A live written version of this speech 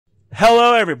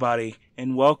Hello everybody,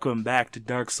 and welcome back to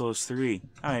Dark Souls 3.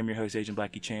 I am your host, Agent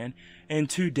Blackie Chan, and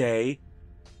today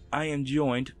I am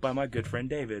joined by my good friend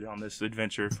David on this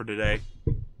adventure for today.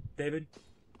 David,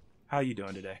 how you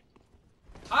doing today?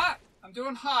 Hot! I'm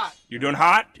doing hot. You're doing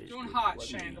hot? Doing hot,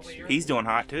 Chandelier. He's doing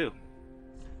hot too.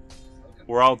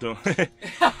 We're all doing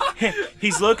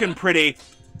He's looking pretty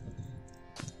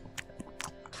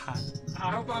hot. I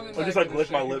hope I'm in I just like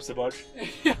lick my lips a bunch.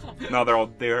 No, they're all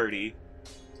dirty.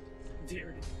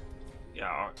 Dirty.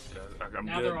 Yeah, I'm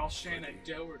Now good. they're all Shannon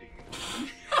Doherty.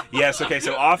 Yes, okay,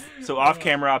 so off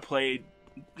camera I played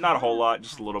not a whole lot,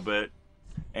 just a little bit.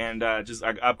 And I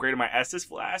upgraded my Estus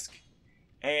flask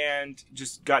and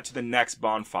just got to the next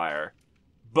bonfire.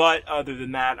 But other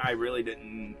than that, I really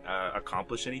didn't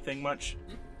accomplish anything much.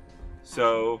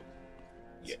 So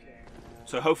yeah.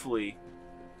 So hopefully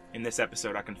in this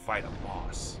episode I can fight a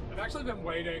boss. I've actually been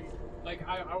waiting. Like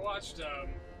I watched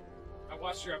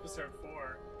your episode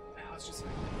 4, and I was just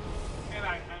like,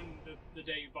 and the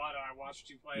day you bought it, I watched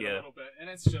you play it a little bit, and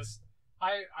it's just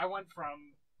I went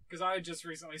from, because I just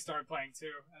recently started playing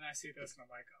too, and I see this and I'm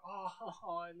like,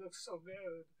 oh, it looks so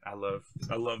good. I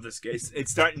love this game.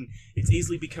 It's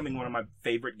easily becoming one of my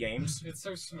favorite games. It's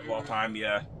so smooth. Of all time,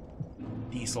 yeah.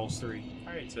 Dark Souls 3.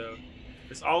 Alright, so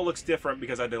this all looks different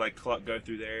because I had to like go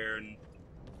through there and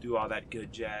do all that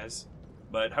good jazz.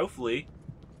 But hopefully,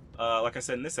 like I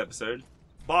said in this episode,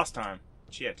 boss time.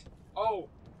 Shit. Oh,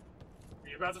 are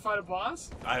you about to fight a boss?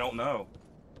 I don't know.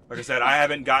 Like I said, I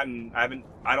don't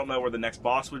know where the next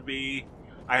boss would be.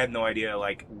 I have no idea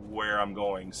like where I'm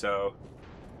going. So,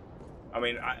 I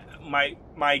mean,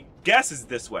 my guess is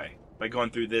this way, like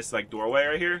going through this like doorway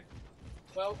right here,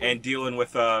 well, and dealing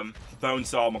with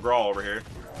Bonesaw McGraw over here.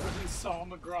 Saw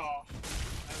McGraw.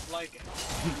 I like it.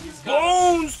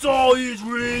 Bonesaw is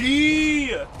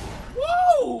ready.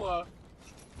 Woo!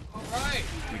 Alright.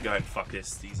 Let me go ahead and fuck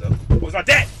these up. Oh, he's not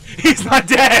dead! He's not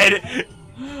dead!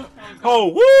 Oh,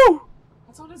 woo!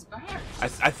 What's on his back? I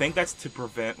think that's to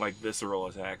prevent, like, visceral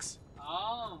attacks.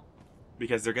 Oh.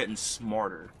 Because they're getting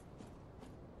smarter.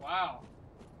 Wow.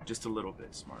 Just a little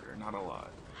bit smarter, not a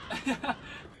lot.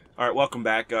 Alright, welcome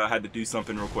back. I had to do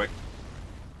something real quick.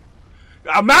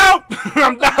 I'm out!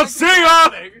 I'm out! See ya!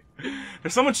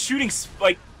 There's someone shooting,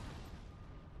 like,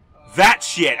 that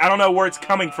shit. I don't know where it's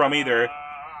coming from either.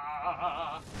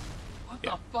 What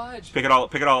the fudge? Pick it all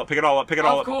up, pick it all up, pick it all up, pick it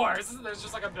all up. Of course. There's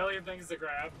just like a billion things to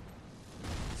grab.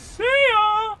 See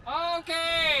ya!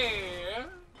 Okay.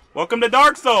 Welcome to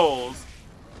Dark Souls!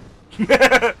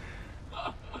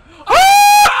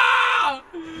 Ah!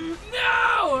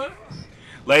 No!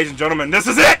 Ladies and gentlemen, this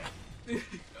is it!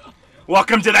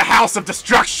 Welcome to the House of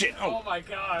Destruction! Oh my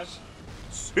gosh.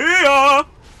 See ya!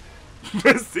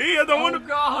 See ya, Oh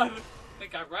god! I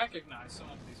think I recognize some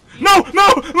of these people. No! No!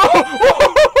 No!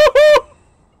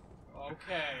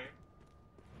 Okay.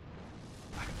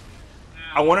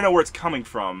 I want to know where it's coming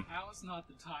from. Now is not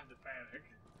the time to panic.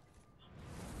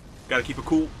 Gotta keep a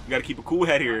cool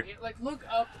head here. Like, look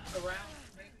up around,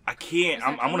 maybe. I can't.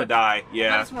 I'm gonna die.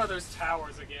 Yeah. That's one of those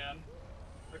towers again.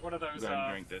 Like one of those, Go ahead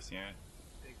and drink this, yeah.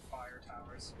 big fire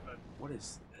towers. But What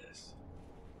is this?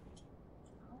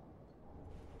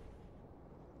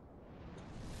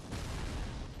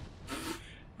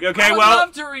 Okay, I would well,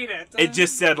 love to read it. it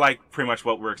just said, like, pretty much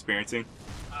what we're experiencing.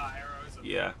 Arrows.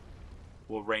 Yeah.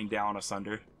 Will rain down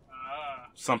asunder. Ah.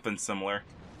 Something similar.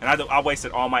 And I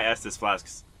wasted all my Estus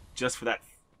flasks just for that.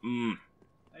 Now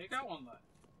you got one left.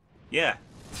 Yeah.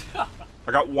 I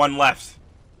got one left.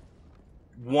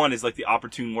 One is like the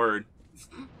opportune word.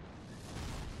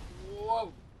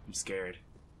 Whoa. I'm scared.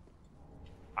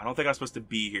 I don't think I'm supposed to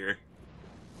be here.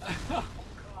 Oh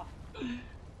god.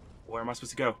 Where am I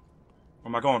supposed to go? Where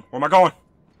am I going? Where am I going?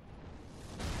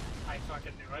 I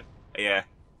fucking knew it. Yeah.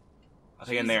 I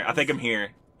think I'm there. I think I'm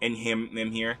here. In him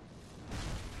here.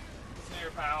 It's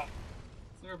near, pal.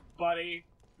 It's near, buddy.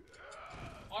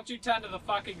 Why don't you tend to the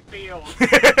fucking field?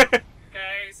 Okay,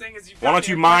 seeing as you've got Why don't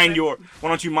you mind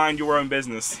your own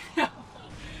business?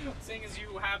 Seeing as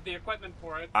you have the equipment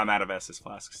for it. I'm out of Estus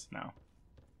flasks now.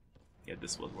 Yeah,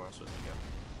 this was where I was supposed to go.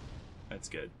 That's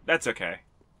good. That's okay.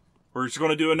 We're just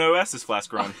gonna do a no Estus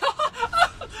flask run.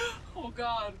 Oh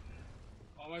god.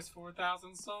 Almost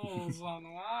 4,000 souls on the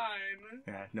line.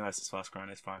 Yeah, no Estus flask run.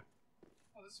 It's fine.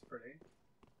 Oh, this is pretty.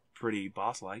 Pretty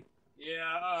boss-like.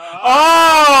 Yeah.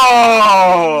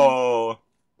 Oh!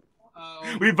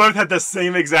 We both had the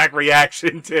same exact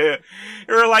reaction to it.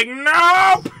 We were like,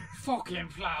 nope! Fucking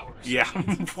flowers. Yeah,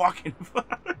 fucking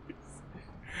flowers.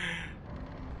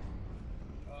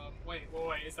 Wait,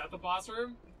 is that the boss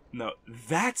room? No,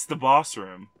 that's the boss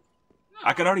room. No.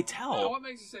 I can already tell. No, what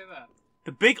makes you say that?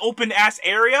 The big open-ass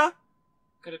area?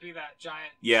 Could it be that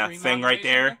giant Yeah, tree thing mountain right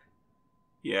there. thing?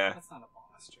 Yeah. That's not a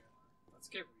boss, Jim. Let's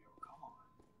get real. Come on.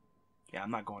 Yeah,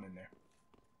 I'm not going in there.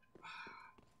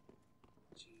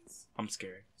 Jeez. I'm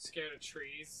scared. Scared of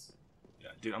trees. Yeah,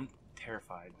 dude, I'm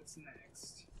terrified. What's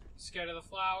next? Scared of the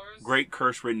flowers? Great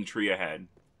curse-ridden tree ahead.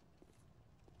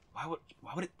 Why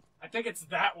would it? I think it's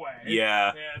that way.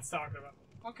 Yeah. Yeah, it's talking about.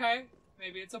 Okay,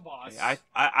 maybe it's a boss.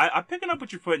 I'm picking up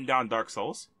what you're putting down, Dark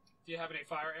Souls. Do you have any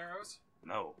fire arrows?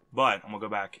 No, but I'm gonna go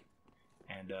back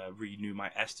and renew my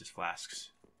Estus flasks.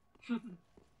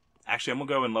 Actually, I'm gonna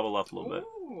go and level up a little bit.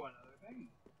 Ooh, another thing.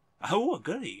 Oh, a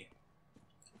goodie.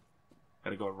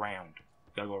 Gotta go around.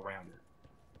 Gotta go around it.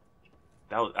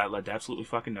 That led to absolutely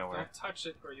fucking nowhere. Don't touch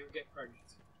it or you'll get pregnant.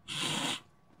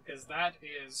 Because that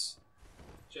is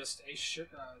just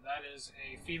that is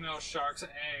a female shark's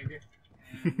egg,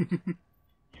 and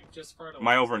you just fertilized. Am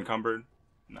I over encumbered?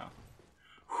 No.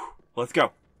 Let's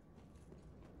go.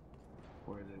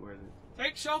 Where is it? Where is it?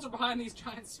 Take shelter behind these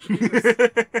giant spears.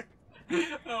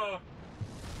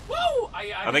 Whoa!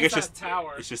 I think it's just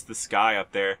tower. It's just the sky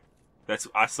up there.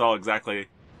 I saw exactly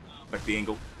like the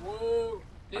angle. Whoa!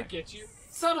 Did get you,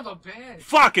 son of a bitch!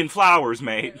 Fucking flowers,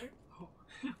 mate.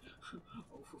 Oh,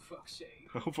 for fuck's sake!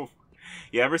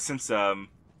 Yeah, ever since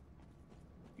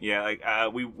yeah,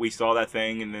 like we saw that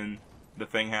thing and then the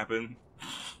thing happened.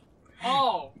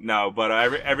 Oh no, but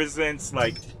ever since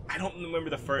like I don't remember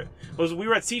the first. We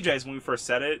were at CJ's when we first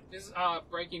said it. This is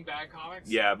Breaking Bad comics.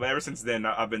 Yeah, but ever since then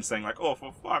I've been saying like, oh,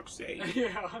 for fuck's sake.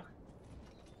 Yeah.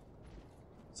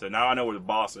 So now I know where the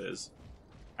boss is.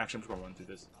 Actually, I'm just gonna run through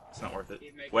this. It's not worth it.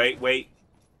 Wait.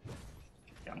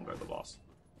 Yeah, I'm gonna go to the boss.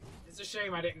 It's a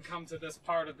shame I didn't come to this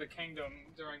part of the kingdom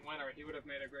during winter. He would have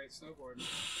made a great snowboard.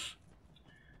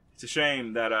 It's a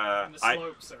shame that And the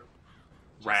slopes are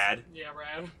rad. Yeah,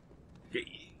 rad.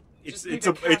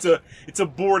 It's a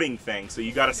boarding thing, so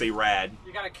you gotta say rad.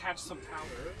 You gotta catch some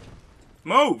powder.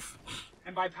 Move.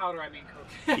 And by powder I mean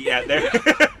cocaine. Yeah, there.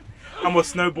 I'm gonna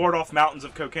snowboard off mountains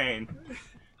of cocaine.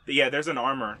 But yeah, there's an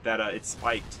armor that it's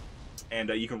spiked, and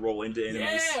you can roll into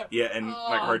enemies. Yeah, and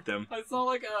like hurt them. I saw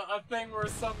like a thing where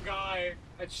some guy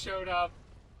had showed up,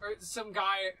 or some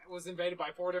guy was invaded by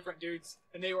 4 different dudes,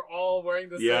 and they were all wearing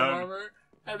the same armor,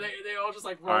 and they all just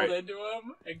like rolled into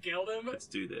him and killed him. Let's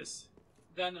do this.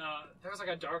 Then there was like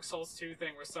a Dark Souls 2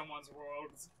 thing where someone's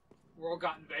world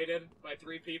got invaded by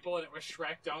 3 people, and it was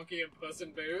Shrek, Donkey, and Puss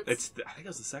in Boots. I think it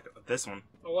was the second. This one.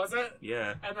 Oh, was it?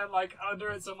 Yeah. And then like under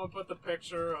it, someone put the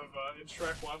picture of in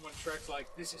Shrek 1 when Shrek's like,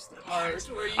 "This is the part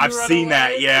where you I've seen away."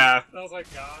 that. Yeah. And I was like,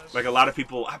 gosh. Like a lot of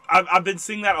people, I've been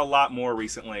seeing that a lot more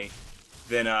recently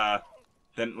than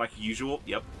like usual.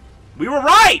 Yep. We were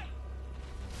right.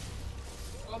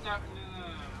 Well, no.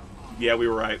 Yeah, we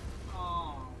were right.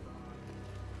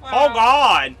 Well, Oh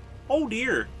God! Oh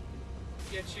dear!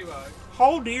 Get you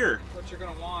Oh dear! what you're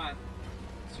gonna want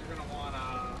is you're gonna want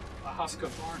a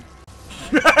Husqvarna.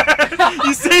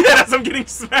 You say that as I'm getting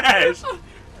smashed.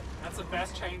 That's the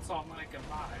best chainsaw money can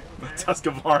buy. Okay?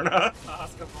 Husqvarna. A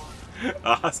Husqvarna.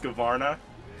 A Husqvarna.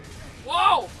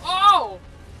 Whoa! Oh!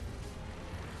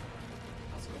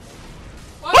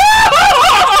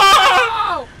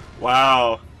 Whoa!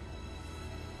 Wow.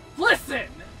 Listen!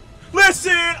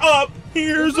 Listen up.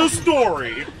 Here's a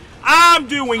story. I'm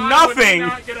doing nothing. I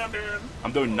would not get under him.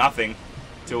 I'm doing nothing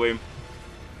to him.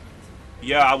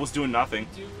 Yeah, I was doing nothing.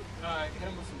 Dude, hit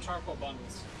him with some charcoal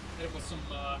bundles. Hit him with some,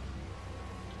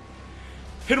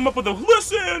 Hit him up with a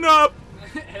listen up.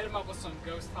 hit him up with some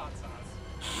ghost hot sauce.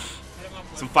 Hit him up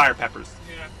with Some fire peppers.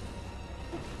 Yeah.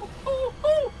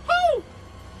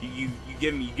 You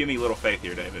give me a little faith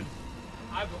here, David.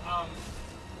 I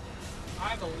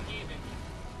believe in you.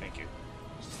 Thank you.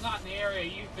 Just not in the area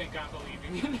you think I'm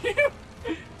believing in you.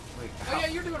 Wait, Oh yeah,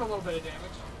 you're doing a little bit of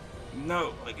damage.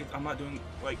 No, like I'm not doing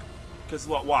like, cause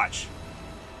watch.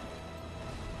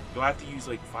 Do I have to use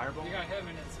like fireball? You got him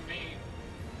in its main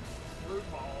root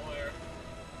ball there.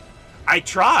 I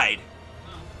tried.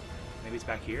 Oh. Maybe it's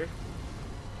back here.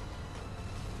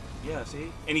 Yeah,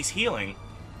 see, and he's healing.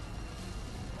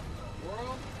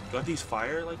 World? Do I have to use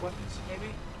fire like weapons?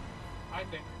 Maybe. I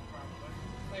think probably.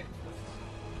 Wait,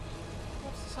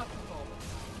 what's up with all this?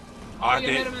 Oh, I you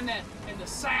did. hit him in the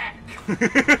sack.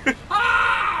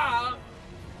 Ah!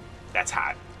 That's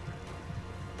hot.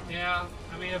 Yeah,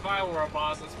 I mean, if I were a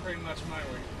boss, that's pretty much my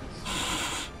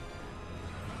weakness.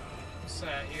 So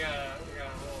you got a little,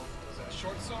 was that a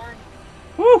short sword?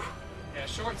 Woo! Yeah,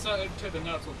 short sword to the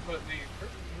nuts will Put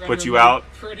render you me out?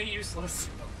 Pretty useless.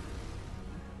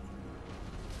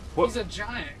 What? He's a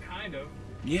giant, kind of.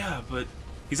 Yeah, but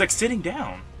he's like sitting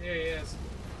down. Yeah, he is.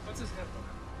 What's his head look?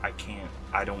 I can't.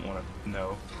 I don't want to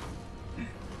know.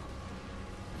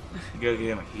 You gotta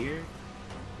get him here?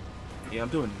 Yeah, I'm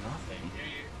doing nothing. Yeah,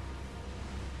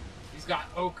 he's got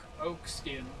oak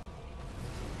skin.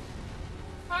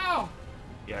 Oh!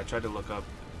 Yeah, I tried to look up.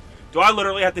 Do I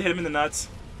literally have to hit him in the nuts?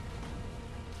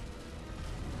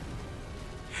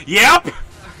 Yep!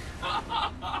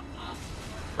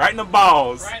 Right in the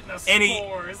balls. Right in the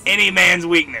spores. Any man's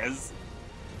weakness.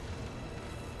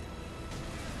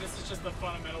 This is just the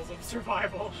fundamentals of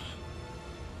survival.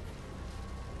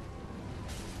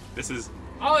 This is...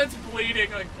 Oh, it's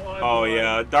bleeding like blood. Oh,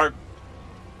 yeah. Dark...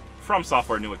 From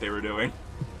Software knew what they were doing.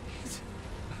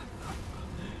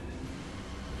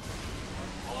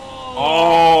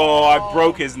 Oh, I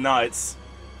broke his nuts.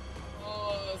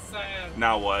 Oh, sad.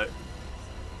 Now what?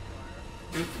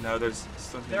 No, there's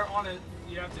something... They're on it.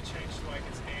 You have to change to like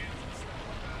his hands and stuff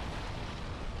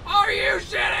like that. Are you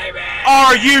shitting me?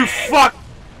 Are you fuck?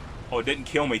 Oh, it didn't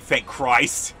kill me, thank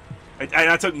Christ.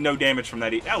 I took no damage from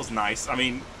that. That was nice. I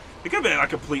mean, it could have been like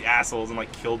complete assholes and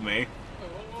like killed me.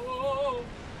 Oh.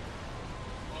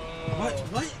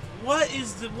 What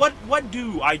is the what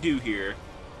do I do here?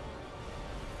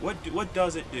 What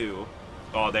does it do?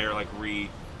 Oh, they're like Oh, they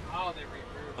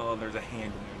regrouped. Oh, there's a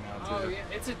hand in there now too. Oh yeah,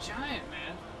 it's a giant,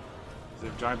 man. Is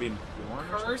it a giant being born?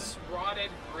 Or Curse something? rotted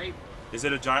grape. Is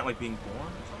it a giant like being born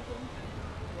or something?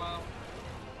 Well,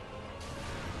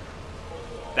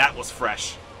 That was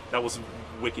fresh. That was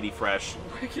wickedy fresh.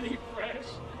 wickedy fresh.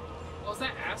 Oh, is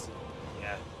that acid?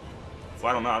 Yeah.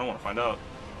 Well, I don't know. I don't want to find out.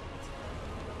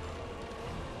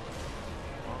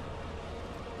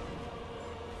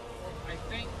 I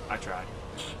think I tried.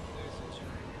 there's a giant.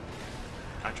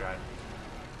 I tried.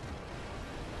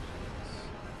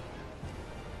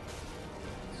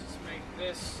 Let's just make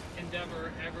this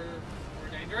endeavor ever more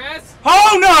dangerous.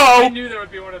 Oh I no! knew there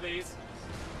would be one of these.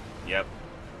 Yep.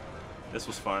 This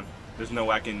was fun. There's no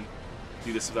way I can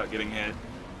do this without getting hit.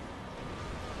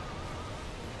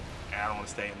 I don't want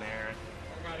to stay in there. Oh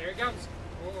god, here it comes.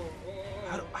 Oh.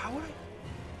 How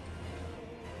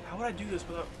would I do this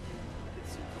without...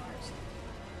 It's some fire stuff.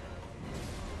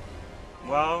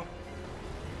 Well,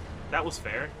 that was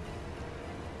fair.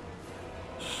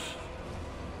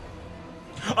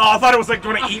 Oh, I thought it was like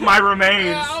going to eat my remains.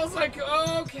 Yeah, I was like,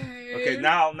 okay. Okay,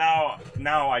 now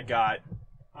I got...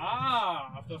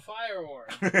 Ah, the fire orb.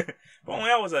 If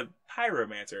only I was a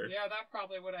pyromancer. Yeah, that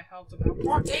probably would have helped about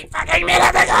 14 fucking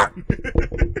minutes ago.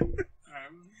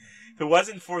 If it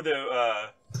wasn't for the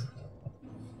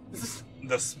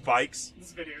spikes.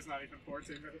 This video is not even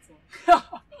 14 minutes long.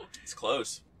 It's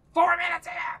close. 4 minutes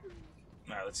in.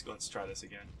 Alright, let's try this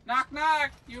again. Knock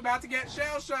knock. You about to get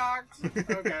shell shocked?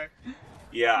 Okay.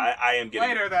 Yeah, I am getting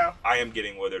Later though. I am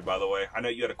getting withered, by the way. I know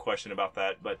you had a question about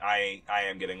that, but I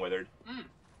am getting withered. Mm.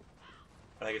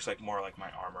 I think it's like more like my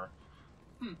armor.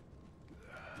 Hmm.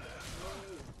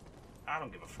 I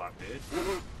don't give a fuck, dude.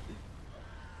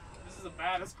 This is the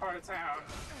baddest part of town.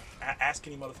 Ask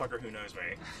any motherfucker who knows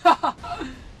me,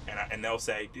 and they'll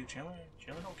say, "Dude, Chandler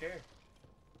don't care,"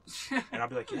 and I'll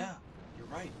be like, "Yeah, you're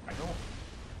right. I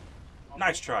don't."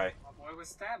 Nice try. My boy was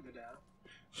stabbed to death.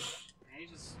 And he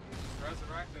just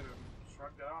resurrected and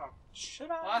shrugged it off. Should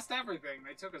I? Lost everything.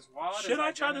 They took his wallet. Should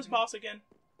I try this boss again?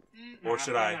 Or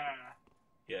should I? Nah.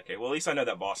 Yeah. Okay. Well, at least I know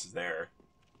that boss is there,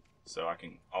 so I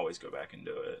can always go back and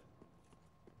do it.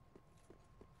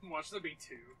 Watch there be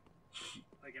two.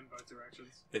 Like in both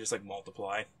directions. They just like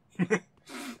multiply.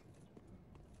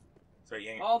 Sorry,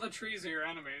 you ain't, All the trees are your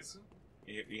enemies.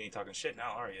 you ain't talking shit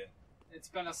now, are you? It's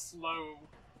been a slow...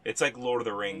 It's like Lord of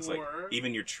the Rings. Like War.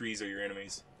 even your trees are your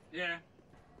enemies. Yeah.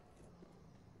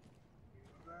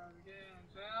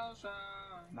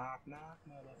 Knock knock,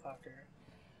 motherfucker.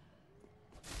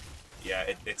 Yeah,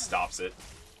 it stops it.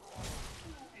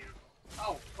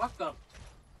 Oh, what the...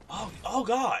 Oh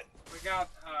God! We got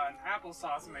an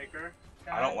applesauce maker.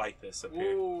 I don't like this up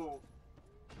here. Ooh.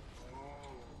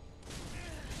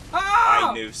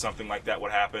 Ah! I knew something like that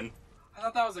would happen. I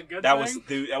thought that was a good That thing. was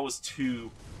dude. That was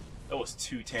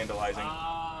too tantalizing.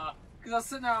 Because I was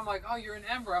sitting there, I'm like, oh, you're an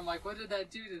Ember. I'm like, what did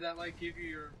that do? Did that, like, give you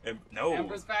your No,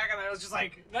 Embers back? And I was just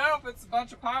like, nope, it's a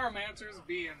bunch of pyromancers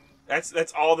being that's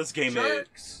all this game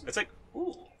jerks. is. It's like,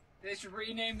 ooh, They should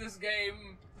rename this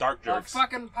game dark jerks.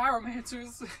 fucking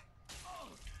pyromancers.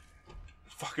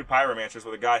 Fucking pyromancers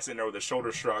with a guy sitting there with his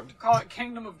shoulders shrugged. Call it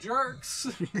Kingdom of Jerks.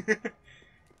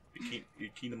 Your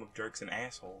kingdom of jerks and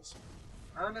assholes.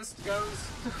 Ernest goes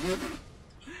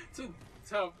to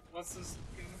what's this?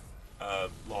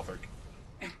 Lothric.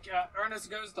 Ernest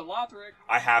goes to Lothric.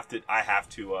 I have to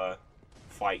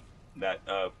fight that.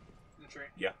 The tree.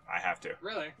 Yeah, I have to.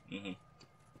 Really? Mm-hmm.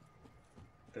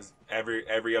 Because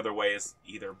every other way is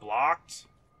either blocked.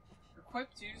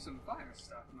 Equipped you some fire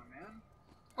stuff, my man.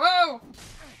 Whoa! No!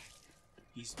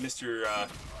 He's Mr.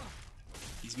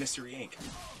 He's Mystery Inc.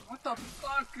 What the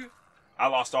fuck? I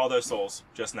lost all those souls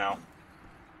just now.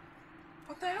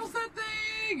 What the hell's that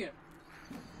thing?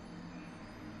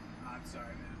 I'm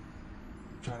sorry, man.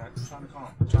 Try to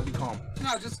calm. Try to be calm.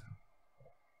 No, just...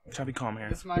 Try to be calm here.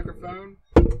 This microphone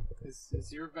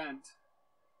is your vent.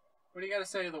 What do you gotta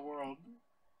say to the world?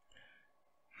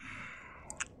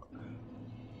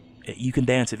 You can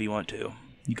dance if you want to.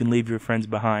 You can leave your friends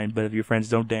behind, but if your friends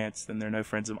don't dance, then they're no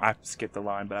friends. I skipped the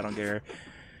line, but I don't care.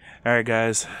 Alright,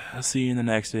 guys. I'll see you in the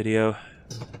next video.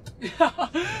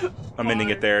 I'm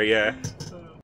ending it there, yeah.